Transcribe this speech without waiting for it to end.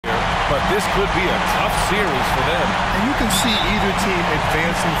but this could be a tough series for them. And you can see either team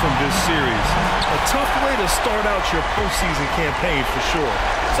advancing from this series. A tough way to start out your postseason campaign for sure.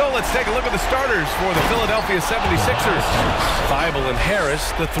 So let's take a look at the starters for the Philadelphia 76ers. Thibault and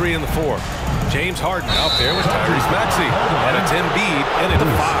Harris, the 3 and the 4. James Harden out there with Tyrese Maxey. And it's Embiid in at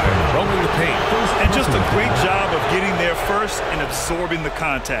 5, roaming the paint. And just a great job of getting there first and absorbing the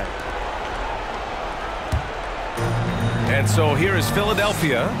contact. And so here is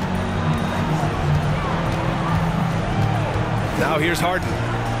Philadelphia. Now here's Harden.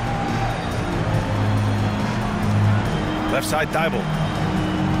 Left side Thibault.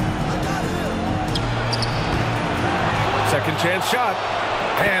 Second chance shot.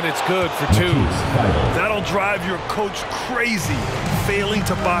 And it's good for 2. That'll drive your coach crazy, failing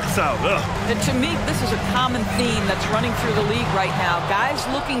to box out. And to me, this is a common theme that's running through the league right now. Guys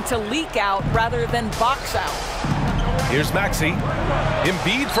looking to leak out rather than box out. Here's Maxey.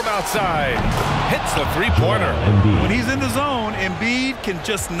 Embiid from outside. Hits the three-pointer. When he's in the zone, Embiid can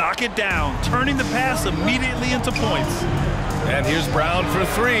just knock it down, turning the pass immediately into points. And here's Brown for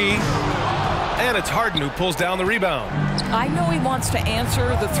 3. And it's Harden who pulls down the rebound. I know he wants to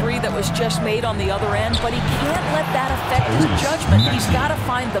answer the 3 that was just made on the other end, but he can't let that affect his judgment. He's got to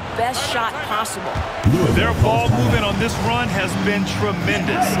find the best shot possible. Their ball movement on this run has been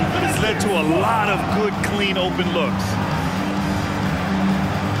tremendous. It's led to a lot of good, clean, open looks.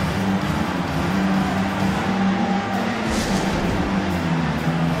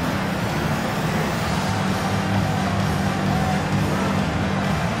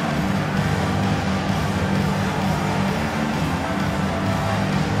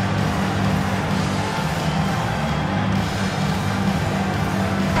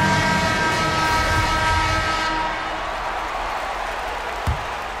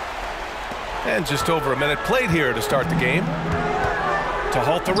 And just over a minute played here to start the game. To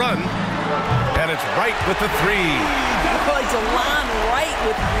halt the run. And it's Wright with the 3. Boy, DeLon Wright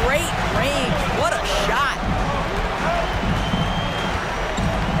with great range. What a shot.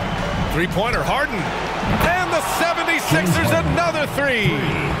 Three-pointer, Harden. And the 76ers another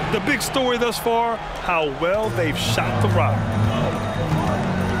 3. The big story thus far, how well they've shot the rock.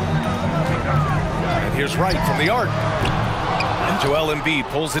 And here's Wright from the arc. And Joel Embiid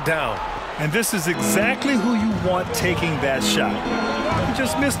pulls it down. And this is exactly who you want taking that shot. He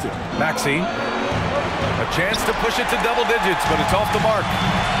just missed it. Maxey. A chance to push it to double digits, but it's off the mark.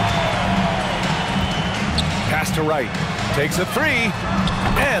 Pass to Wright. Takes a 3.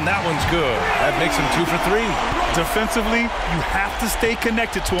 And that one's good. That makes him 2 for 3. Defensively, you have to stay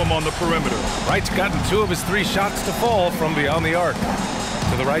connected to him on the perimeter. Wright's gotten 2 of his 3 shots to fall from beyond the arc.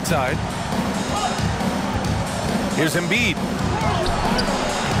 To the right side. Here's Embiid.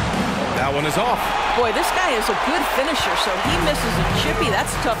 That one is off. Boy, this guy is a good finisher, so he misses a chippy. That's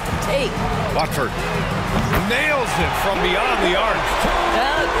tough to take. Watford nails it from beyond the arc.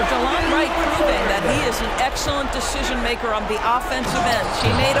 DeLon Wright proving that he is an excellent decision maker on the offensive end. She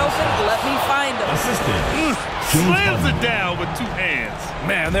made open, let me find him. Slams it down with 2 hands.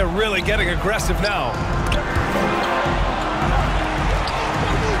 Man, they're really getting aggressive now.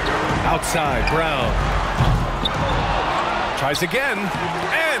 Outside, Brown. Tries again.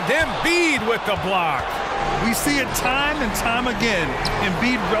 And Embiid with the block. We see it time and time again.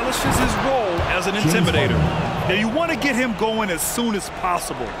 Embiid relishes his role as an intimidator. Now you want to get him going as soon as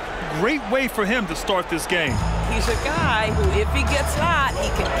possible. Great way for him to start this game. He's a guy who, if he gets hot, he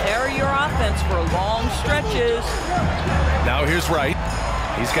can carry your offense for long stretches. Now here's Wright.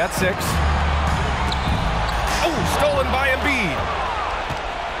 He's got 6. Oh, stolen by Embiid.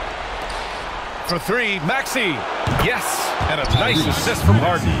 For 3, Maxey. Yes, and a nice assist from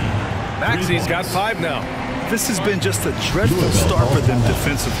Harden. Maxey's got 5 now. This has been just a dreadful start for them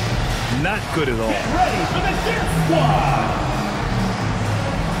defensively. Not good at all. Get ready for the dance squad.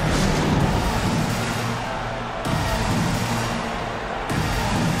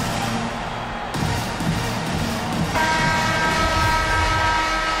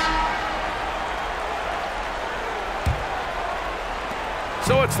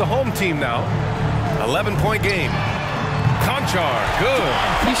 So it's the home team now. 11-point game. Conchar, good.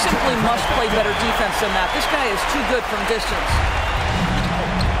 You simply must play better defense than that. This guy is too good from distance.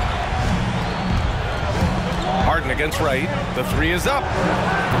 Harden against Wright. The 3 is up.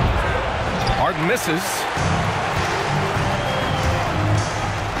 Harden misses.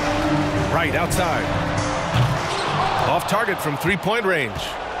 Wright outside. Off target from 3-point range.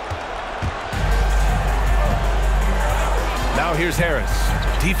 Now here's Harris.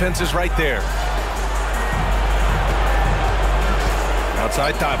 Defense is right there.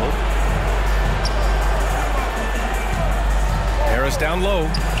 Outside Thibault. Harris down low.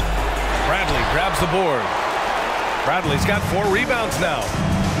 Bradley grabs the board. Bradley's got 4 rebounds now.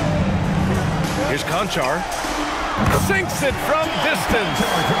 Here's Conchar. Sinks it from distance.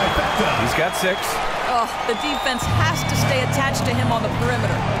 He's got 6. Oh, the defense has to stay attached to him on the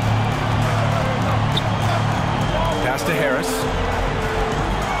perimeter. Pass to Harris.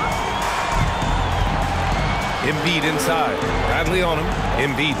 Embiid inside. Bradley on him.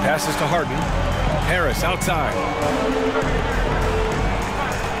 Embiid passes to Harden. Harris outside.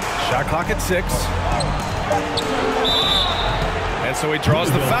 Shot clock at 6. And so he draws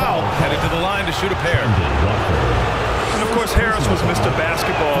the foul, headed to the line to shoot a pair. And of course, Harris was Mr.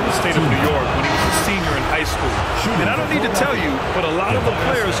 Basketball in the state of New York when he was a senior in high school. And I don't need to tell you, but a lot of the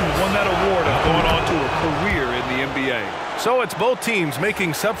players who won that award have gone on to a career in the NBA. So it's both teams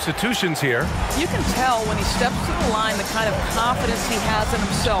making substitutions here. You can tell when he steps to the line the kind of confidence he has in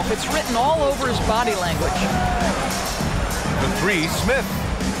himself. It's written all over his body language. The 3, Smith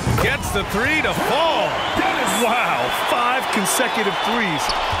gets the 3 to fall. Wow, 5 consecutive threes.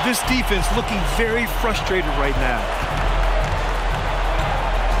 This defense looking very frustrated right now.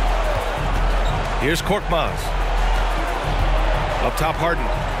 Here's Korkmaz. Up top, Harden.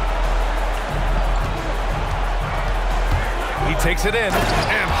 He takes it in,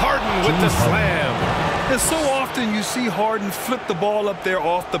 and Harden with the slam. And so often you see Harden flip the ball up there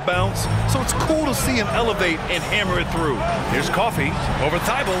off the bounce, so it's cool to see him elevate and hammer it through. Here's Coffey over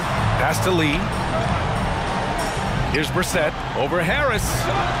Thibault. Pass to Lee. Here's Brissett over Harris.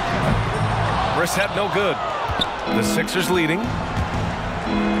 Brissett no good. The Sixers leading.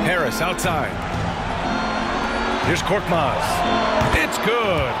 Harris outside. Here's Korkmaz. It's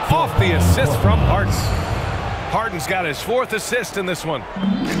good. Off the assist from Harden. Harden's got his 4th assist in this one.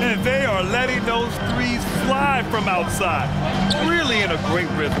 And they are letting those threes fly from outside. Really in a great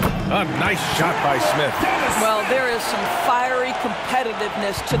rhythm. A nice shot by Smith. Well, there is some fiery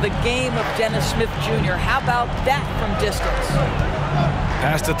competitiveness to the game of Dennis Smith Jr. How about that from distance?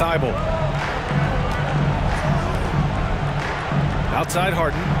 Pass to Thibault. Outside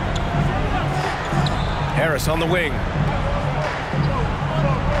Harden. Harris on the wing.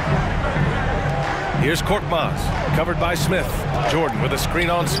 Here's Korkmaz, covered by Smith. Jordan with a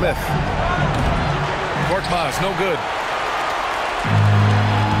screen on Smith. Korkmaz, no good.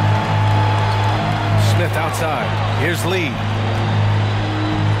 Smith outside. Here's Lee.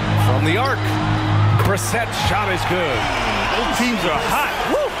 From the arc. Brissett's shot is good. Both teams are hot.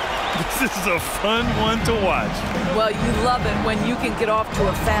 Woo! This is a fun one to watch. Well, you love it when you can get off to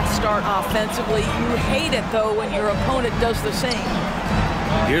a fast start offensively. You hate it, though, when your opponent does the same.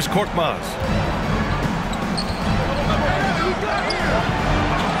 Here's Korkmaz.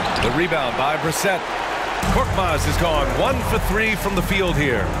 The rebound by Brissett. Korkmaz has gone 1 for 3 from the field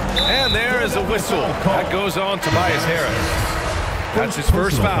here. And there is a whistle. That goes on Tobias Harris. That's his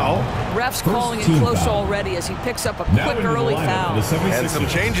first foul. Ref's calling it close already as he picks up a quick early foul. And some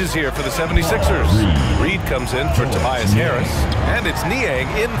changes here for the 76ers. Reed comes in for Tobias Harris. And it's Niang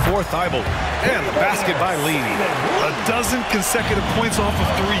in for Thibault. And the basket by Lee. A dozen consecutive points off of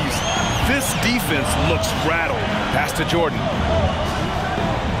threes. This defense looks rattled. Pass to Jordan.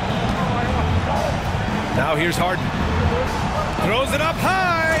 Now here's Harden. Throws it up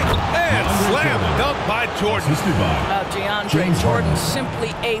high. And slam dunk by Jordan. DeAndre Jordan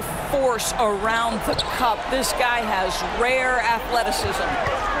simply a force around the cup. This guy has rare athleticism.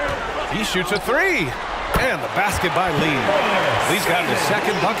 He shoots a 3. And the basket by Lee. Lee's got his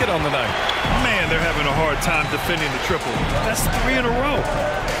 2nd bucket on the night. Man, they're having a hard time defending the triple. That's 3 in a row.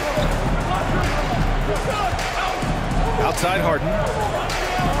 Outside Harden.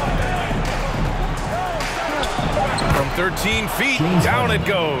 From 13 feet, down it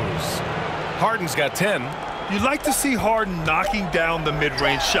goes. Harden's got 10. You'd like to see Harden knocking down the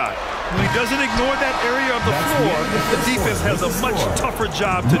mid-range shot. When he doesn't ignore that area of the floor, the defense has a much tougher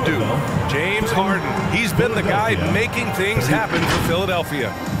job to do. James Harden, he's been the guy making things happen for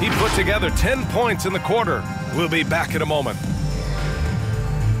Philadelphia. He put together 10 points in the quarter. We'll be back in a moment.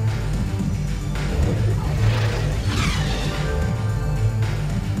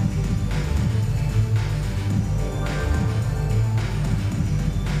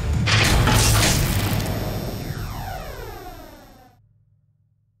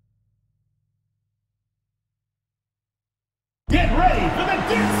 Get ready for the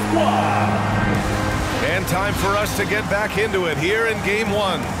Duke Squad! And time for us to get back into it here in Game 1.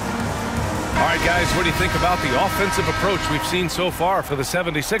 All right, guys, what do you think about the offensive approach we've seen so far for the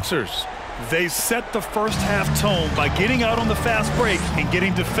 76ers? They set the first half tone by getting out on the fast break and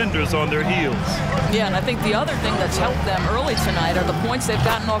getting defenders on their heels. Yeah, and I think the other thing that's helped them early tonight are the points they've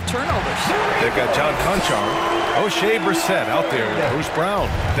gotten off turnovers. They've got John Conchar, O'Shea Brissett out there with Bruce Brown.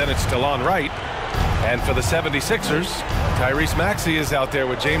 Then it's DeLon Wright. And for the 76ers, Tyrese Maxey is out there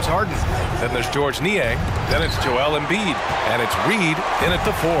with James Harden. Then there's George Niang. Then it's Joel Embiid. And it's Reed in at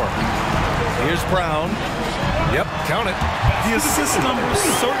the 4. Here's Brown. Yep, count it. The assist numbers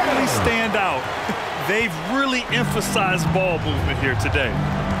certainly stand out. They've really emphasized ball movement here today.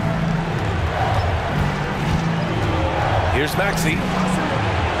 Here's Maxey.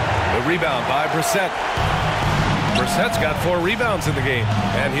 The rebound by Brissett. Brissett's got 4 rebounds in the game.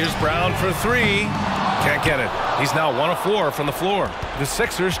 And here's Brown for 3. Can't get it. He's now 1 of 4 from the floor. The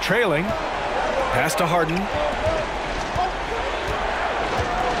Sixers trailing. Pass to Harden.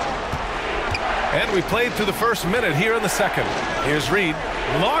 And we played through the first minute here in the second. Here's Reed.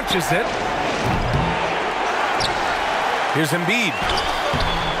 Launches it. Here's Embiid.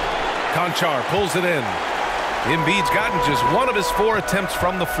 Conchar pulls it in. Embiid's gotten just 1 of his 4 attempts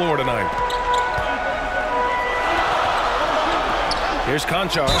from the floor tonight. Here's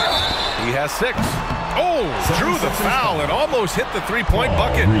Conchar. He has 6. Oh, drew the foul and almost hit the three-point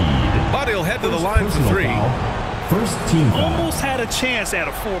bucket. But he'll head to the line for 3. First team foul. Almost had a chance at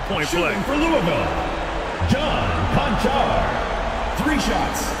a 4-point play. Shooting for Louisville, John Conchar. 3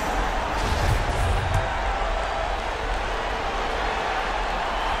 shots.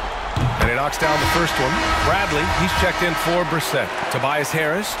 And he knocks down the first one. Bradley, he's checked in for Brissett. Tobias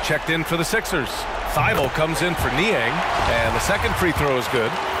Harris checked in for the Sixers. Thibault comes in for Niang, and the second free throw is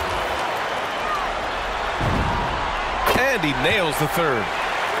good. And he nails the third.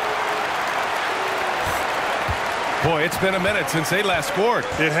 Boy, it's been a minute since they last scored.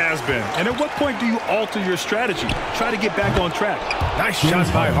 It has been. And at what point do you alter your strategy? Try to get back on track. Nice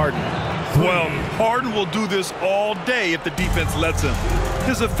shot by Harden. Well, Harden will do this all day if the defense lets him.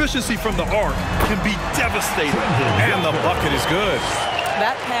 His efficiency from the arc can be devastating. And the bucket is good.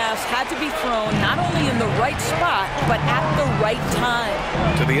 That pass had to be thrown not only in the right spot, but at the right time.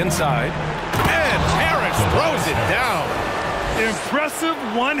 To the inside. And Harris throws it down. Impressive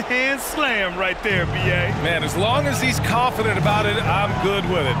one-hand slam right there, B.A. Man, as long as he's confident about it, I'm good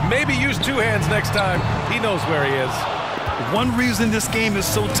with it. Maybe use 2 hands next time. He knows where he is. One reason this game is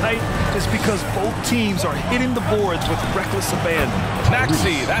so tight is because both teams are hitting the boards with reckless abandon.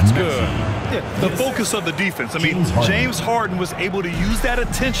 Maxey, that's good. Yeah, the focus of the defense. I mean, James Harden was able to use that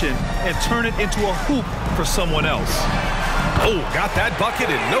attention and turn it into a hoop for someone else. Oh, got that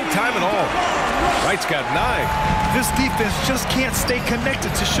bucket in no time at all. Wright's got 9. This defense just can't stay connected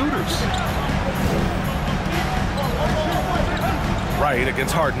to shooters. Wright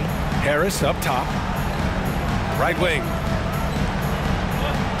against Harden. Harris up top. Right wing.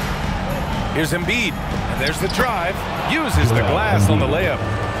 Here's Embiid. And there's the drive. Uses the glass on the layup.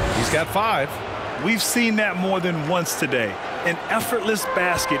 He's got 5. We've seen that more than once today. An effortless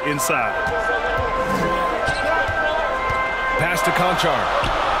basket inside. Pass to Conchar.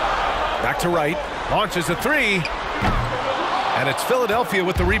 Back to Wright. Launches a 3. And it's Philadelphia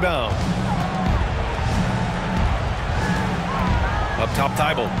with the rebound. Up top,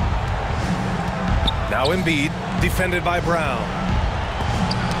 Thibault. Now Embiid, defended by Brown.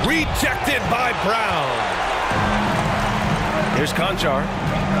 Rejected by Brown. Here's Conchar.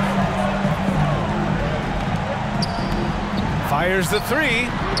 Fires the 3.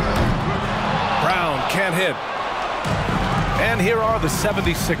 Brown can't hit. And here are the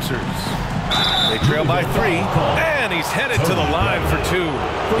 76ers. They trail by 3, and he's headed to the line for 2.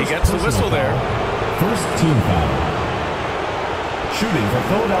 He gets the whistle there. First team foul. Shooting for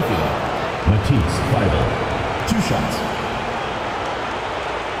Philadelphia, Matisse Thybulle. 2 shots.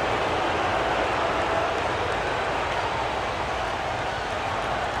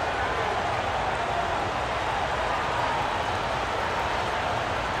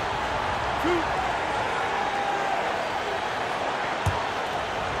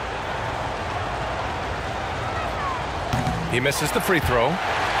 He misses the free throw.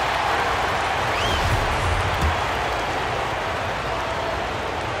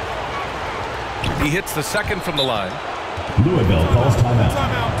 He hits the second from the line. Louisville calls timeout.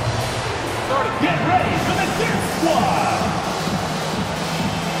 Get ready for the dance squad.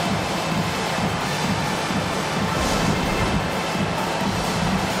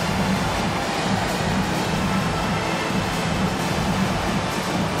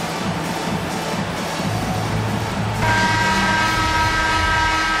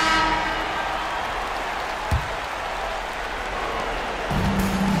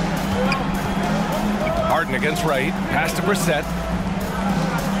 Harden against Wright. Pass to Brissett.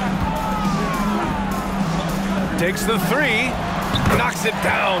 takes the three. Knocks it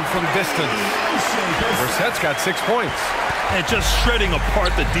down from distance. Brissett's got 6 points. And just shredding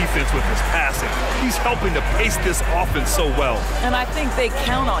apart the defense with his passing. He's helping to pace this offense so well. And I think they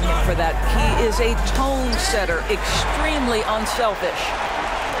count on him for that. He is a tone setter, extremely unselfish.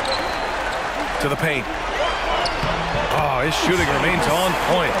 To the paint. Oh, his shooting remains on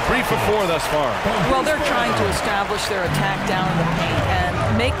point. 3 for 4 thus far. Well, they're trying to establish their attack down in the paint.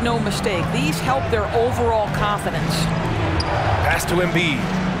 And make no mistake, these help their overall confidence. Pass to Embiid.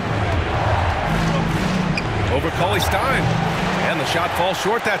 Over Cauley-Stein. And the shot falls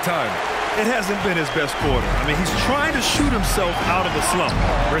short that time. It hasn't been his best quarter. I mean, he's trying to shoot himself out of a slump.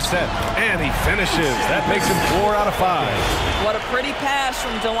 Brissett, and he finishes. That makes him 4 out of 5. What a pretty pass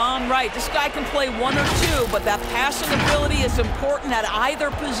from DeLon Wright. This guy can play 1 or 2, but that passing ability is important at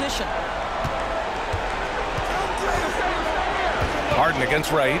either position. Harden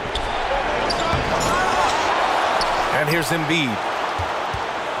against Wright. And here's Embiid.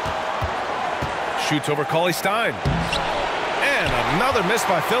 Shoots over Cauley-Stein. And another miss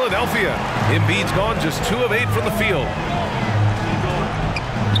by Philadelphia. Embiid's gone just 2 of 8 from the field.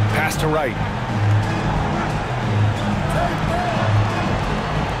 Pass to Wright.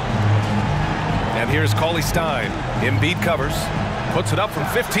 And here's Cauley-Stein. Embiid covers. Puts it up from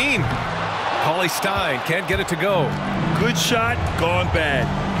 15. Cauley-Stein can't get it to go. Good shot, gone bad.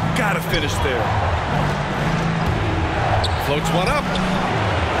 Gotta finish there. Floats one up.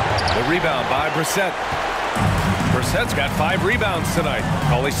 The rebound by Brissett. Brissett's got 5 rebounds tonight.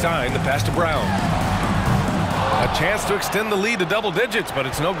 Cauley-Stein, the pass to Brown. A chance to extend the lead to double digits, but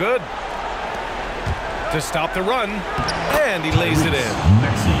it's no good. To stop the run, and he lays it in.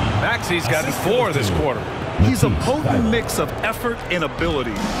 Maxi's gotten 4 this quarter. He's a potent mix of effort and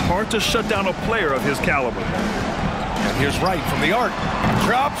ability. Hard to shut down a player of his caliber. And here's Wright from the arc.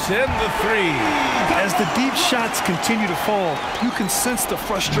 Drops in the 3. As the deep shots continue to fall, you can sense the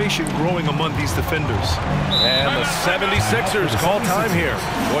frustration growing among these defenders. And the 76ers call time here.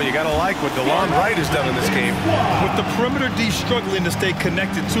 Boy, you got to like what DeLon Wright has done in this game. With the perimeter D struggling to stay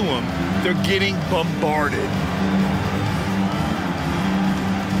connected to him, they're getting bombarded.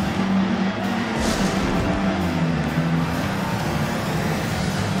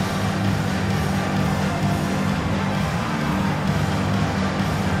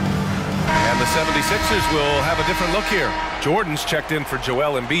 The 76ers will have a different look here. Jordan's checked in for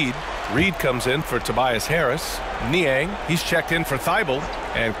Joel Embiid. Reed comes in for Tobias Harris. Niang, he's checked in for Thibault.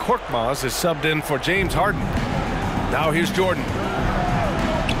 And Korkmaz is subbed in for James Harden. Now here's Jordan.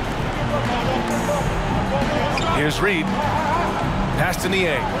 Here's Reed. Pass to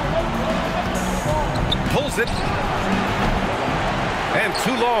Niang. Pulls it. And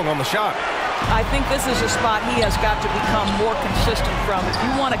too long on the shot. I think this is a spot he has got to become more consistent from if you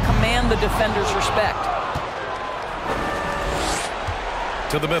want to command the defender's respect.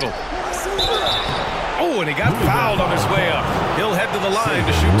 To the middle. Oh, and he got fouled on his way up. He'll head to the line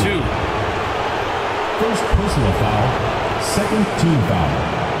to shoot 2. First personal foul, second team foul.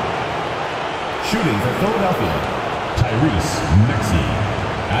 Shooting for Philadelphia, Tyrese Maxey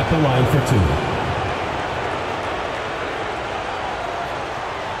at the line for 2.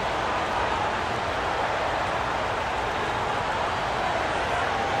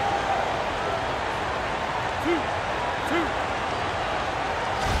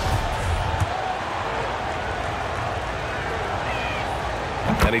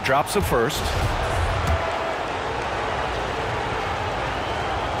 And he drops it first.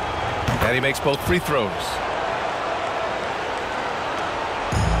 And he makes both free throws.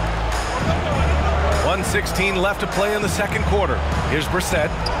 1:16 left to play in the second quarter. Here's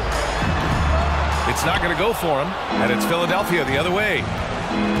Brissett. It's not going to go for him, and it's Philadelphia the other way.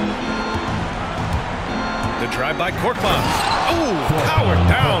 The drive by Korkmaz. Oh, powered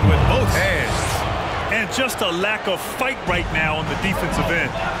down with both hands. And just a lack of fight right now on the defensive end.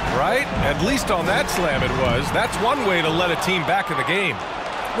 Right? At least on that slam it was. That's one way to let a team back in the game.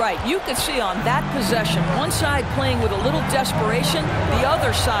 Right. You can see on that possession, one side playing with a little desperation, the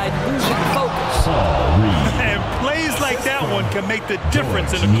other side losing focus. And plays like that one can make the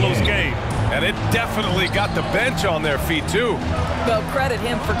difference in a close game. And it definitely got the bench on their feet, too. Well, credit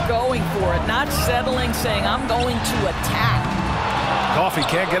him for going for it, not settling, saying, I'm going to attack. Coffey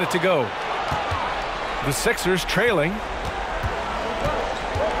can't get it to go. The Sixers trailing.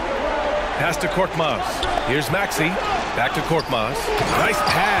 Pass to Korkmaz. Here's Maxey. Back to Korkmaz. Nice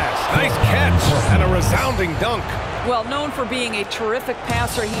pass. Nice catch. And a resounding dunk. Well, known for being a terrific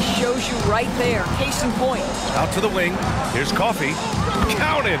passer, he shows you right there. Case in point. Out to the wing. Here's Coffey.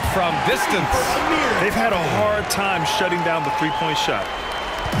 Counted from distance. They've had a hard time shutting down the three-point shot.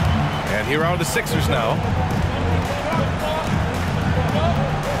 And here are the Sixers now.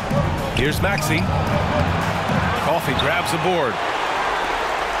 Here's Maxey. Coffey grabs the board.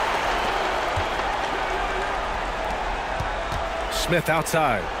 Smith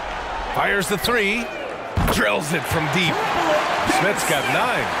outside. Fires the three. Drills it from deep. Smith's got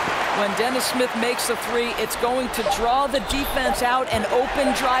 9. When Dennis Smith makes the three, it's going to draw the defense out and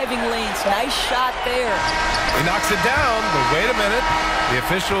open driving lanes. Nice shot there. He knocks it down, but wait a minute. The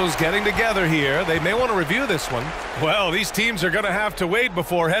officials getting together here. They may want to review this one. Well, these teams are going to have to wait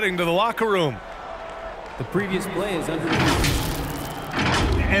before heading to the locker room. The previous play is under review.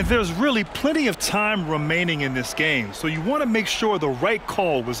 And there's really plenty of time remaining in this game, so you want to make sure the right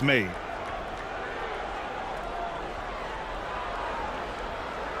call was made.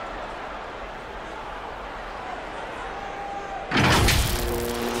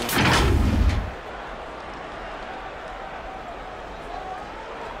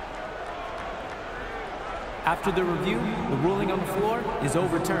 After the review, the ruling on the floor is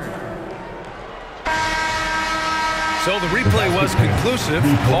overturned. So the replay was conclusive.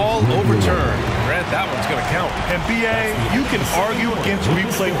 Call overturned. Grant, that one's going to count. And BA, you can argue against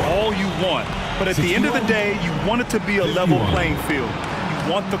replay all you want, but at the end of the day, you want it to be a level playing field.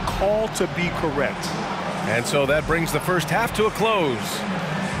 You want the call to be correct. And so that brings the first half to a close.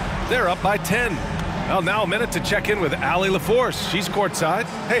 They're up by 10. Well, now a minute to check in with Allie LaForce. She's courtside.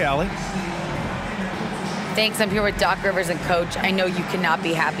 Hey, Allie. Thanks. I'm here with Doc Rivers and Coach. I know you cannot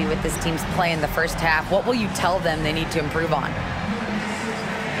be happy with this team's play in the first half. What will you tell them they need to improve on?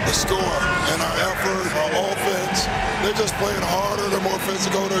 The score and our effort, our offense. They're just playing harder. They're more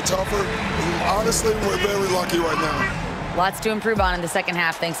physical. They're tougher. Honestly, we're very lucky right now. Lots to improve on in the second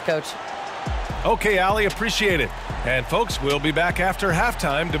half. Thanks, Coach. Okay, Allie, appreciate it. And folks, we'll be back after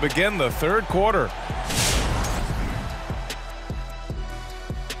halftime to begin the third quarter.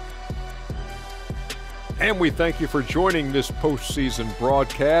 And we thank you for joining this postseason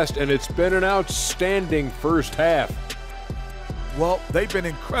broadcast, and it's been an outstanding first half. Well, they've been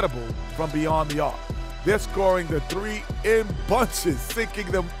incredible from beyond the arc. They're scoring the three in bunches,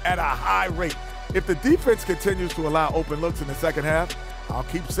 sinking them at a high rate. If the defense continues to allow open looks in the second half, I'll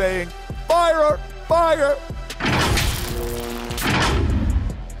keep saying, fire, fire.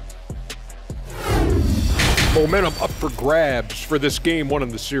 Momentum up for grabs for this game one in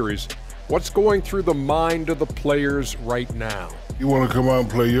the series. What's going through the mind of the players right now? You want to come out and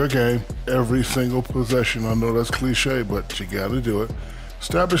play your game every single possession. I know that's cliche, but you got to do it.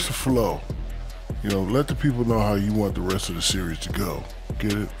 Establish the flow. You know, let the people know how you want the rest of the series to go.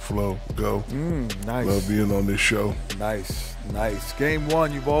 Get it, flow, go. Nice. Love being on this show. Nice, nice. Game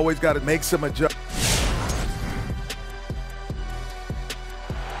one, you've always got to make some adjustments.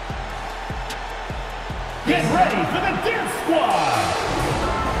 Get ready for the Dance Squad!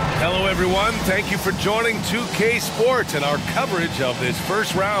 Hello, everyone. Thank you for joining 2K Sports and our coverage of this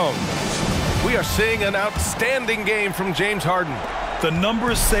first round. We are seeing an outstanding game from James Harden. The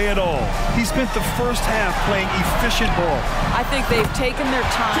numbers say it all. He spent the first half playing efficient ball. I think they've taken their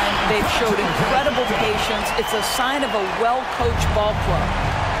time. They've showed incredible patience. It's a sign of a well-coached ball club.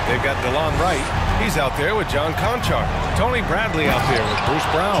 They've got DeLon Wright. He's out there with John Conchar. Tony Bradley out there with Bruce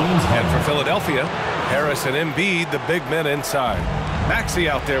Brown. And for Philadelphia, Harris and Embiid, the big men inside. Maxey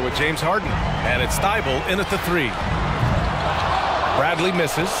out there with James Harden. And it's Thibault in at the three. Bradley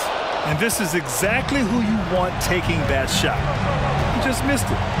misses. And this is exactly who you want taking that shot. He just missed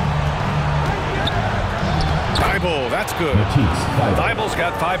it. Thibault, that's good. Thibault's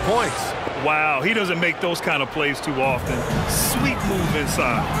got 5 points. Wow, he doesn't make those kind of plays too often. Sweet move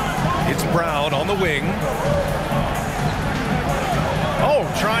inside. It's Brown on the wing. Oh,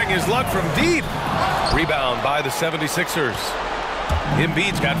 trying his luck from deep. Rebound by the 76ers.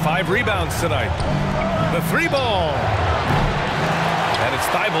 Embiid's got 5 rebounds tonight. The three ball. And it's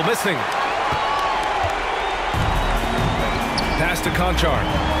Thibault missing. Pass to Conchar.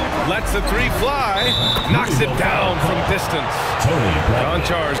 Lets the three fly. Knocks it down from distance.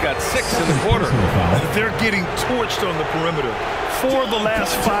 Conchar's got 6 in the quarter. They're getting torched on the perimeter. 4 of the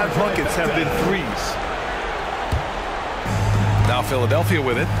last 5 buckets have been threes. Now Philadelphia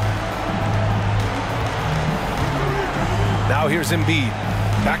with it. Now here's Embiid.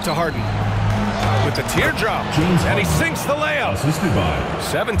 Back to Harden. With the teardrop. And he sinks the layup.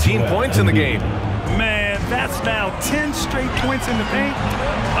 17 points in the game. Man, that's now 10 straight points in the paint.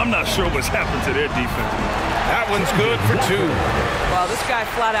 I'm not sure what's happened to their defense. That one's good for 2. Well, this guy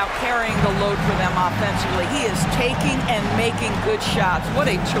flat out carrying the load for them offensively. He is taking and making good shots.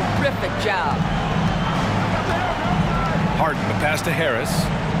 What a terrific job. Harden, the pass to Harris.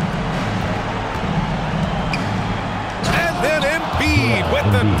 And then Embiid with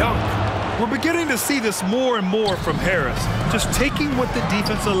the dunk. We're beginning to see this more and more from Harris, just taking what the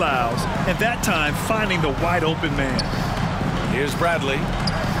defense allows, and that time finding the wide open man. Here's Bradley.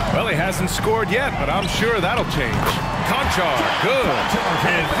 Well, he hasn't scored yet, but I'm sure that'll change. Conchar, good.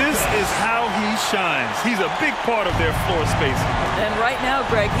 And this is how he shines. He's a big part of their floor spacing. And right now,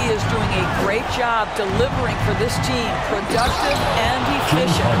 Greg, he is doing a great job delivering for this team, productive and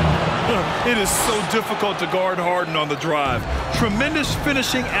efficient. It is so difficult to guard Harden on the drive. Tremendous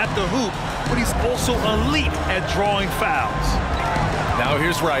finishing at the hoop, but he's also elite at drawing fouls. Now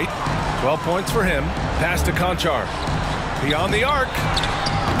here's Wright. 12 points for him. Pass to Conchar. Beyond the arc.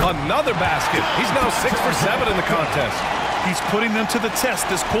 Another basket. He's now 6 for 7 in the contest. He's putting them to the test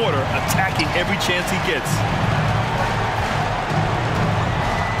this quarter, attacking every chance he gets.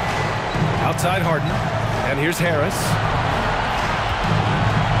 Outside Harden. And here's Harris.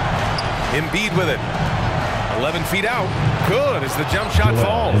 Embiid with it. 11 feet out. Good as the jump shot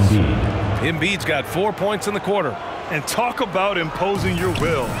falls. Embiid's got 4 points in the quarter. And talk about imposing your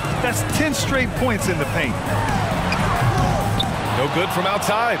will. That's 10 straight points in the paint. No good from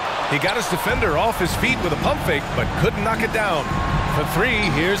outside. He got his defender off his feet with a pump fake, but couldn't knock it down. For three,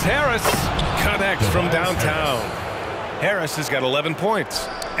 here's Harris. Connects from downtown. Harris has got 11 points.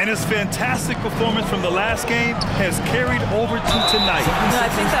 And his fantastic performance from the last game has carried over to tonight. And I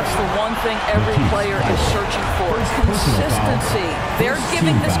think that's the one thing every player is searching for, consistency. They're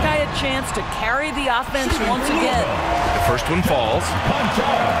giving this guy a chance to carry the offense once again. The first one falls. 2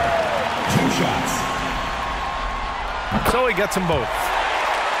 shots. So he gets them both.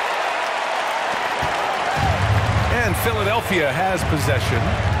 And Philadelphia has possession.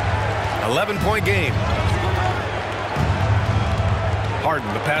 11-point game.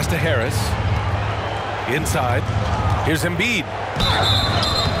 Harden, the pass to Harris. Inside. Here's Embiid.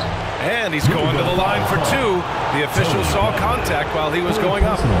 And he's going to the line for 2. The official saw contact while he was going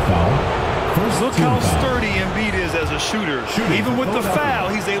up. Look how sturdy Embiid is as a shooter. Even with the foul,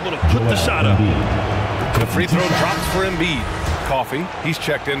 he's able to put the shot up. The free throw drops for Embiid. Coffey, he's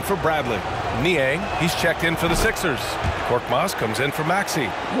checked in for Bradley. Niang, he's checked in for the Sixers. Korkmaz comes in for Maxey.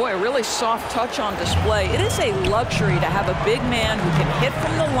 Boy, a really soft touch on display. It is a luxury to have a big man who can hit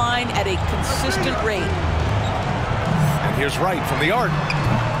from the line at a consistent rate. And here's Wright from the arc.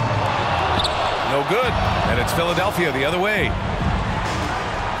 No good. And it's Philadelphia the other way.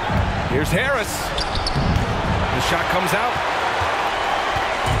 Here's Harris. The shot comes out.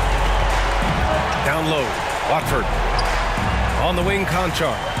 Down low. Watford. On the wing,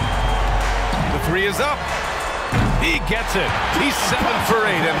 Conchar. The three is up. He gets it. He's 7 for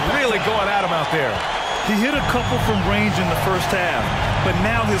 8 and really going at him out there. He hit a couple from range in the first half, but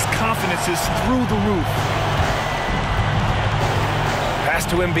now his confidence is through the roof. Pass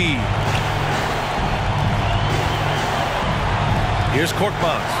to Embiid. Here's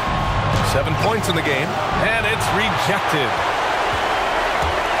Korkmaz. 7 points in the game, and it's rejected.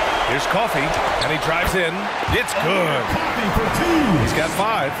 Here's Coffey, and he drives in. It's good. He's got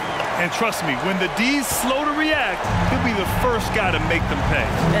 5. And trust me, when the D's slow to react, he'll be the first guy to make them pay.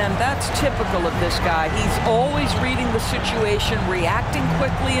 And that's typical of this guy. He's always reading the situation, reacting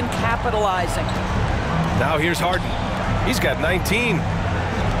quickly and capitalizing. Now here's Harden. He's got 19.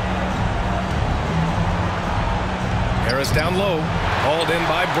 Harris down low, hauled in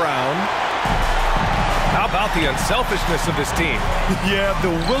by Brown. How about the unselfishness of this team? Yeah,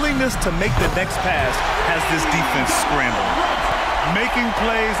 the willingness to make the next pass has this defense scrambling. Making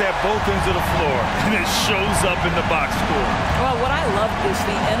plays at both ends of the floor, and it shows up in the box score. Well, what I love is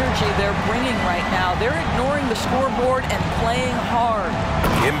the energy they're bringing right now. They're ignoring the scoreboard and playing hard.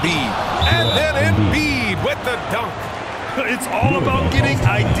 Embiid, and then Embiid with the dunk. It's all about getting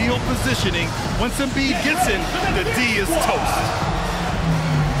ideal positioning. Once Embiid gets it, the D is toast.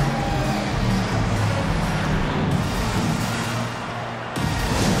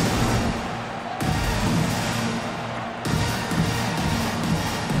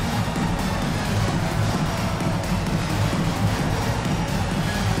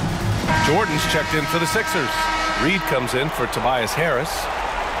 Jordan's checked in for the Sixers. Reed comes in for Tobias Harris.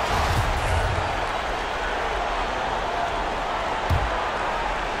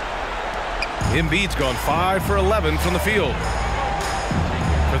 Embiid's gone 5 for 11 from the field.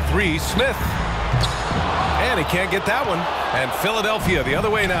 For 3, Smith. And he can't get that one. And Philadelphia the other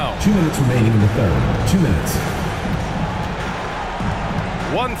way now. 2 minutes remaining in the third. 2 minutes.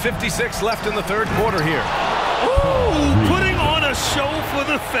 1:56 left in the third quarter here. Ooh, putting on a show for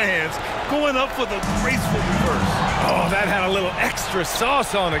the fans. Going up for the graceful reverse. Oh, that had a little extra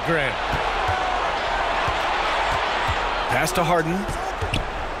sauce on it, Grant. Pass to Harden.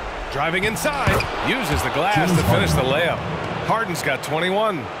 Driving inside. Uses the glass to finish the layup. Harden's got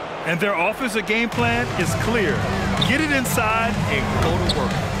 21. And their offensive game plan is clear. Get it inside and go to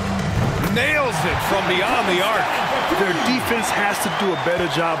work. Nails it from beyond the arc. Their defense has to do a better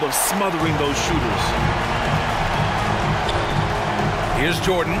job of smothering those shooters. Here's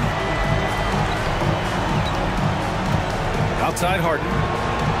Jordan. Outside Harden.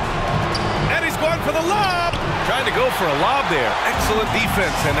 And he's going for the lob. Trying to go for a lob there. Excellent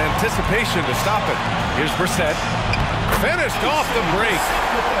defense and anticipation to stop it. Here's Brissett. Finished off the break.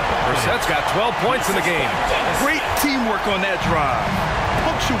 Brissett's got 12 points in the game. Great teamwork on that drive.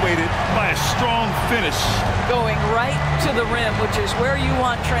 Punctuated by a strong finish. Going right to the rim, which is where you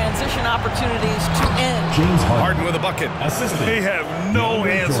want transition opportunities to end. James Harden with a bucket. Assistant. They have no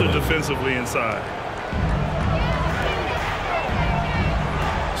answer defensively inside.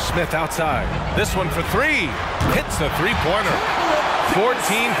 Smith outside. This one for three. Hits the three-pointer.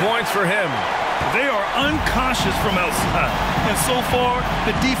 14 points for him. They are unconscious from outside. And so far,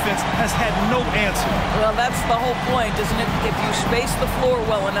 the defense has had no answer. Well, that's the whole point, isn't it? If you space the floor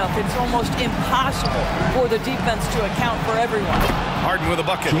well enough, it's almost impossible for the defense to account for everyone. Harden with a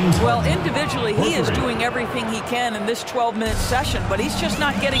bucket. Well, individually, he is doing everything he can in this 12-minute session, but he's just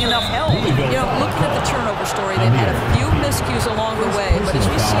not getting enough help. You know, looking at the turnover story, they've had a few miscues along the way, but as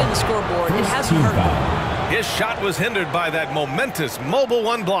we see on the scoreboard, it hasn't hurt them. His shot was hindered by that momentous mobile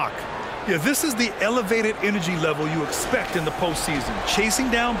one block. Yeah, this is the elevated energy level you expect in the postseason. Chasing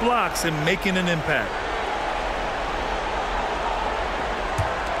down blocks and making an impact.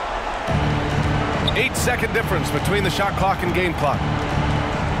 Eight-second difference between the shot clock and game clock.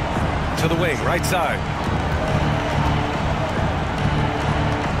 To the wing, right side.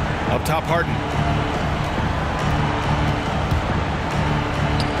 Up top, Harden.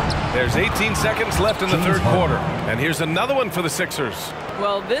 There's 18 seconds left in the third quarter. And here's another one for the Sixers.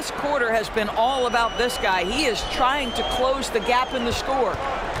 Well, this quarter has been all about this guy. He is trying to close the gap in the score.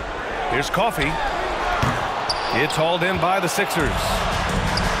 Here's Coffey. It's hauled in by the Sixers.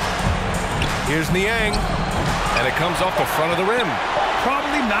 Here's Niang. And it comes off the front of the rim.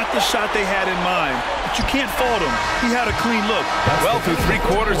 Probably not the shot they had in mind, but you can't fault him. He had a clean look. Well, through 3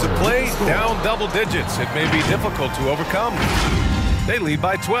 quarters of play, down double digits. It may be difficult to overcome. They lead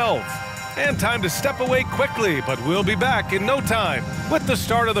by 12. And time to step away quickly, but we'll be back in no time with the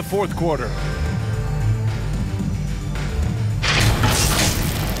start of the fourth quarter.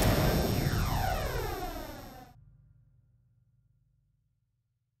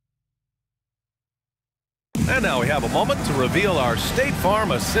 And now we have a moment to reveal our State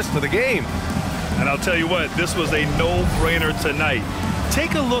Farm assist of the game. And I'll tell you what, this was a no-brainer tonight.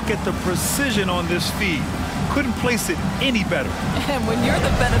 Take a look at the precision on this feed. Couldn't place it any better. And when you're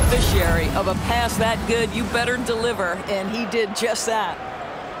the beneficiary of a pass that good, you better deliver, and he did just that.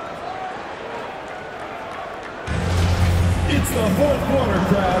 It's the fourth quarter,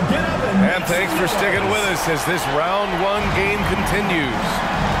 crowd. Get up and thanks for sticking with us as this round one game continues.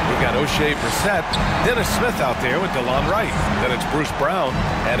 We've got O'Shea Brissett, Dennis Smith out there with DeLon Wright. Then it's Bruce Brown,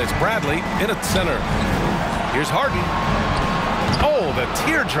 and it's Bradley in at center. Here's Harden. Oh, the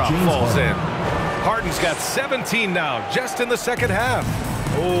teardrop falls in. Harden's got 17 now, just in the second half.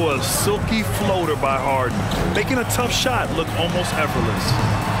 Oh, a silky floater by Harden. Making a tough shot look almost effortless.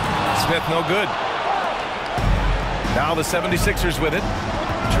 Smith no good. Now the 76ers with it,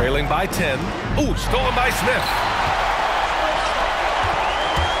 trailing by 10. Ooh, stolen by Smith.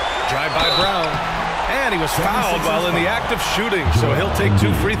 Drive by Brown. And he was fouled while in the act of shooting, so he'll take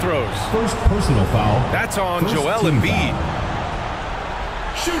 2 free throws. First personal foul. That's on Joel Embiid.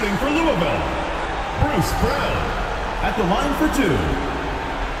 Shooting for Louisville, Bruce Brown at the line for 2.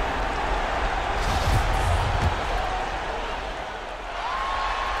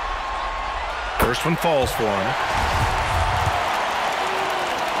 First one falls for him.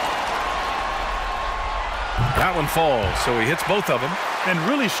 That one falls, so he hits both of them. And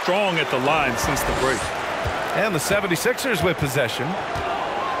really strong at the line since the break. And the 76ers with possession.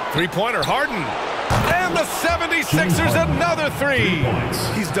 Three-pointer, Harden. And the 76ers another 3.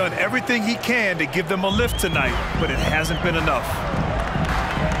 He's done everything he can to give them a lift tonight, but it hasn't been enough.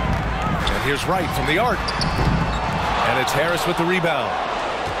 And here's Wright from the arc. And it's Harris with the rebound.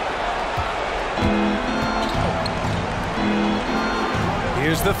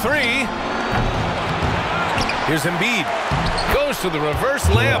 Here's the 3. Here's Embiid. Goes to the reverse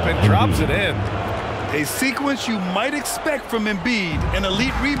layup and drops it in. A sequence you might expect from Embiid, an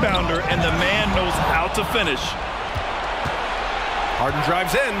elite rebounder, and the man knows how to finish. Harden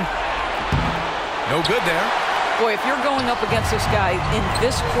drives in. No good there. Boy, if you're going up against this guy in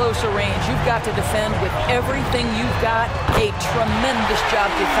this close a range, you've got to defend with everything you've got. A tremendous job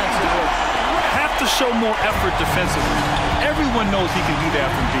defensively. have to show more effort defensively. Everyone knows he can do that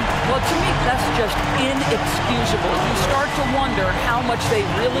from deep. Well, to me, that's just inexcusable. You start to wonder how much they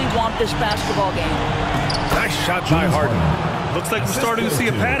really want this basketball game. Nice shot by Harden. Looks like we're starting to see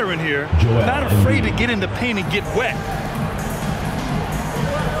a pattern here. Not afraid to get in the paint and get wet.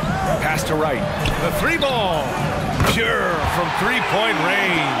 Pass to Wright. The three ball. Pure from three-point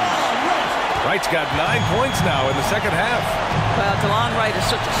range. Wright's got 9 points now in the second half. Well, DeLon Wright is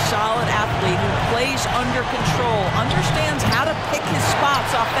such a solid athlete who plays under control, understands how to pick his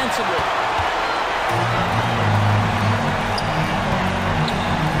spots offensively.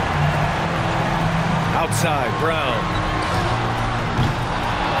 Outside, Brown.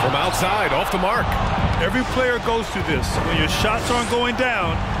 From outside, off the mark. Every player goes through this. When your shots aren't going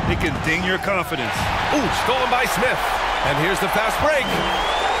down, it can ding your confidence. Ooh, stolen by Smith. And here's the fast break.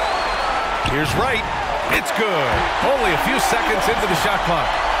 Here's Wright. It's good. Only a few seconds into the shot clock.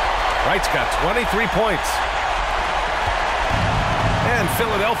 Wright's got 23 points. And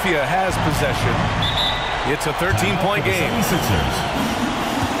Philadelphia has possession. It's a 13-point game.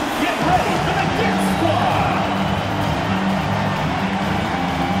 Get ready for the Dip Squad.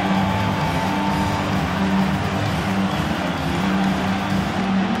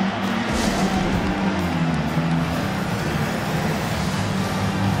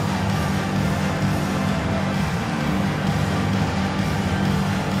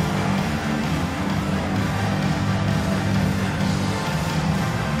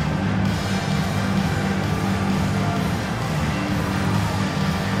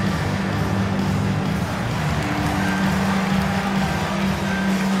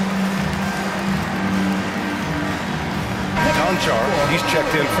 He's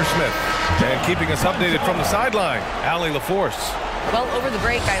checked in for Smith. And keeping us updated from the sideline, Allie LaForce. Well, over the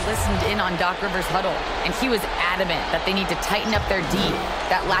break, I listened in on Doc Rivers' huddle, and he was adamant that they need to tighten up their D.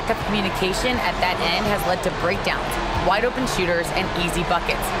 That lack of communication at that end has led to breakdowns, wide open shooters, and easy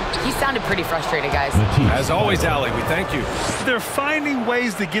buckets. He sounded pretty frustrated, guys. As always, Allie, we thank you. They're finding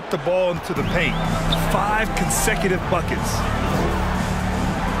ways to get the ball into the paint. 5 consecutive buckets.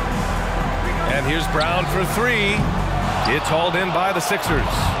 And here's Brown for 3. It's hauled in by the Sixers.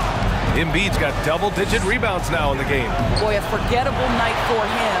 Embiid's got double-digit rebounds now in the game. Boy, a forgettable night for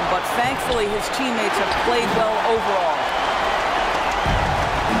him, but thankfully his teammates have played well overall.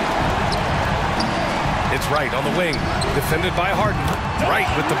 It's Wright on the wing, defended by Harden. Wright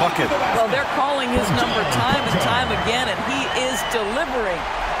with the bucket. Well, they're calling his number time and time again, and he is delivering.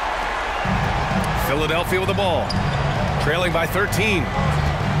 Philadelphia with the ball, trailing by 13.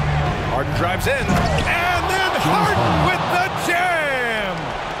 Harden drives in, and then Harden with the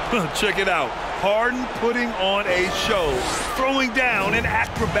jam! Check it out. Harden putting on a show, throwing down an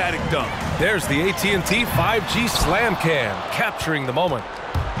acrobatic dunk. There's the AT&T 5G Slam Cam, capturing the moment.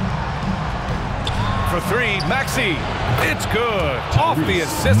 For 3, Maxey. It's good. Off the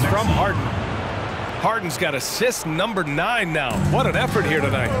assist from Harden. Harden's got assist number 9 now. What an effort here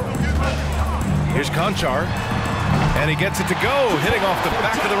tonight. Here's Conchar. And he gets it to go, hitting off the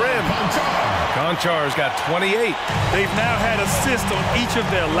back of the rim. Conchar's got 28. They've now had assists on each of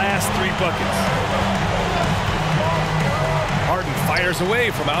their last 3 buckets. Harden fires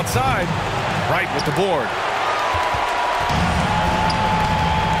away from outside. Wright with the board.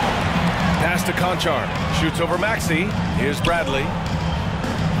 Pass to Conchar. Shoots over Maxey. Here's Bradley.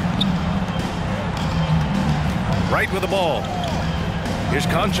 Wright with the ball. Here's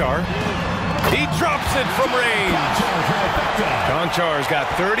Conchar. He drops it from range. Conchar's got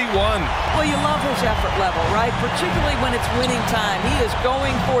 31. Well, you love his effort level, right? Particularly when it's winning time. He is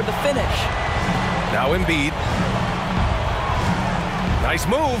going for the finish. Now Embiid. Nice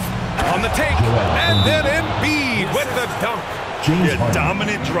move on the take. And then Embiid with the dunk. Yeah,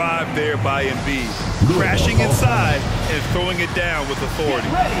 dominant drive there by Embiid. Crashing inside and throwing it down with authority.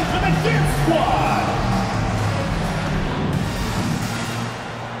 Get ready for the Dip Squad.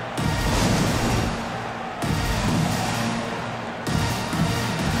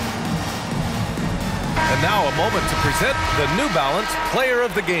 And now a moment to present the New Balance Player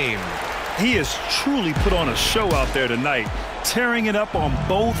of the Game. He has truly put on a show out there tonight, tearing it up on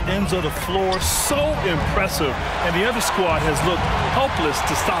both ends of the floor. So impressive. And the other squad has looked helpless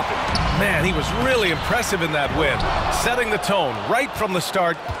to stop him. Man, he was really impressive in that win, setting the tone right from the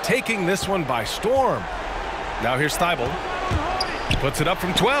start, taking this one by storm. Now here's Thibault. Puts it up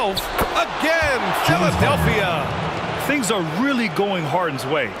from 12. Again, Philadelphia. Things are really going Harden's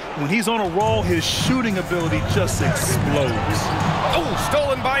way. When he's on a roll, his shooting ability just explodes. Oh,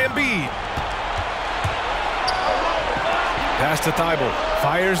 stolen by Embiid. Pass to Thibault.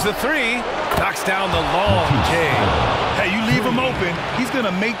 Fires the 3. Knocks down the long J. Hey, you leave him open, he's going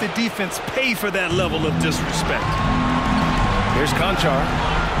to make the defense pay for that level of disrespect. Here's Conchar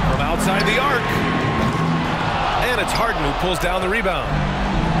from outside the arc. And it's Harden who pulls down the rebound.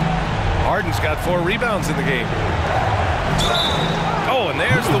 Harden's got 4 rebounds in the game. Oh, and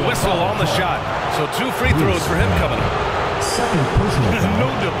there's the whistle on the shot. So 2 free throws for him coming up. Second personal foul. No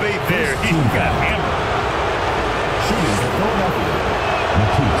debate there. He got hammered. Shooting for Philadelphia.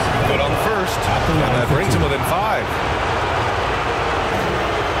 Matisse. Good on the first. And that brings him within 5.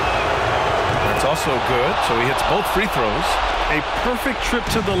 That's also good. So he hits both free throws. A perfect trip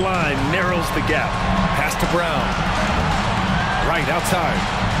to the line narrows the gap. Pass to Brown. Right outside.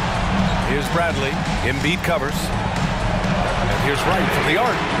 Here's Bradley. Embiid covers. And here's Wright from the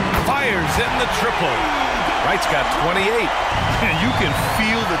arc. Fires in the triple. Wright's got 28. And you can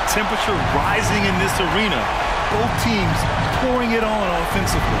feel the temperature rising in this arena. Both teams pouring it on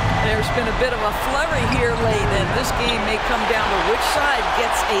offensively. There's been a bit of a flurry here late, and this game may come down to which side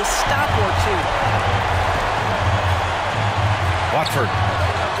gets a stop or two. Watford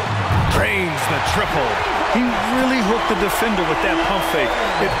drains the triple. He really hooked the defender with that pump fake.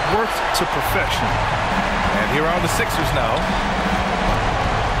 It worked to perfection. And here are the Sixers now.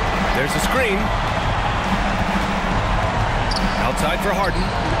 There's the screen. Outside for Harden.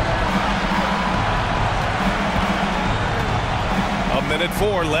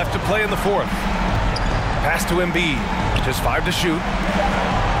 1:04 left to play in the 4th. Pass to Embiid. Just 5 to shoot.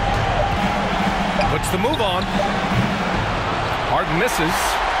 Puts the move on. Harden misses.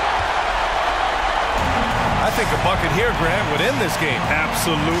 I think a bucket here, Grant, would end this game.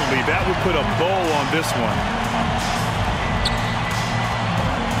 Absolutely. That would put a bow on this one.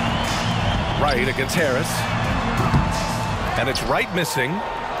 Wright against Harris. And it's Wright missing.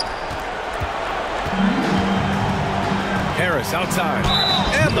 Harris outside.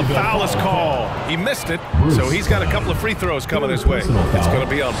 And the foul is called. He missed it, so he's got a couple of free throws coming his way. It's going to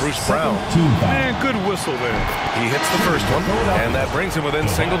be on Bruce Brown. Man, good whistle there. He hits the first one, and that brings him within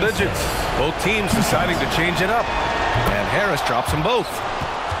single digits. Both teams deciding to change it up. And Harris drops them both.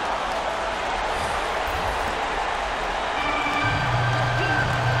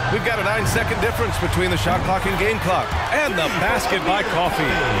 We've got a 9-second difference between the shot clock and game clock. And the basket by Coffey.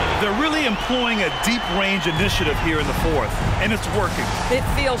 They're really employing a deep range initiative here in the 4th, and it's working. It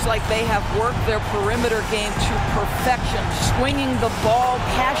feels like they have worked their perimeter game to perfection, swinging the ball,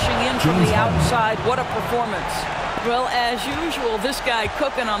 cashing in from the outside. What a performance. Well, as usual, this guy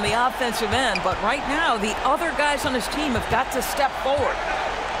cooking on the offensive end, but right now the other guys on his team have got to step forward.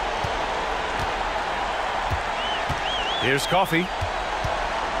 Here's Coffey.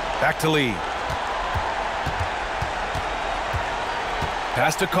 Back to Lee.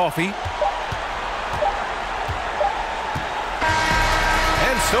 Pass to Coffey.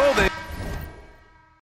 And so they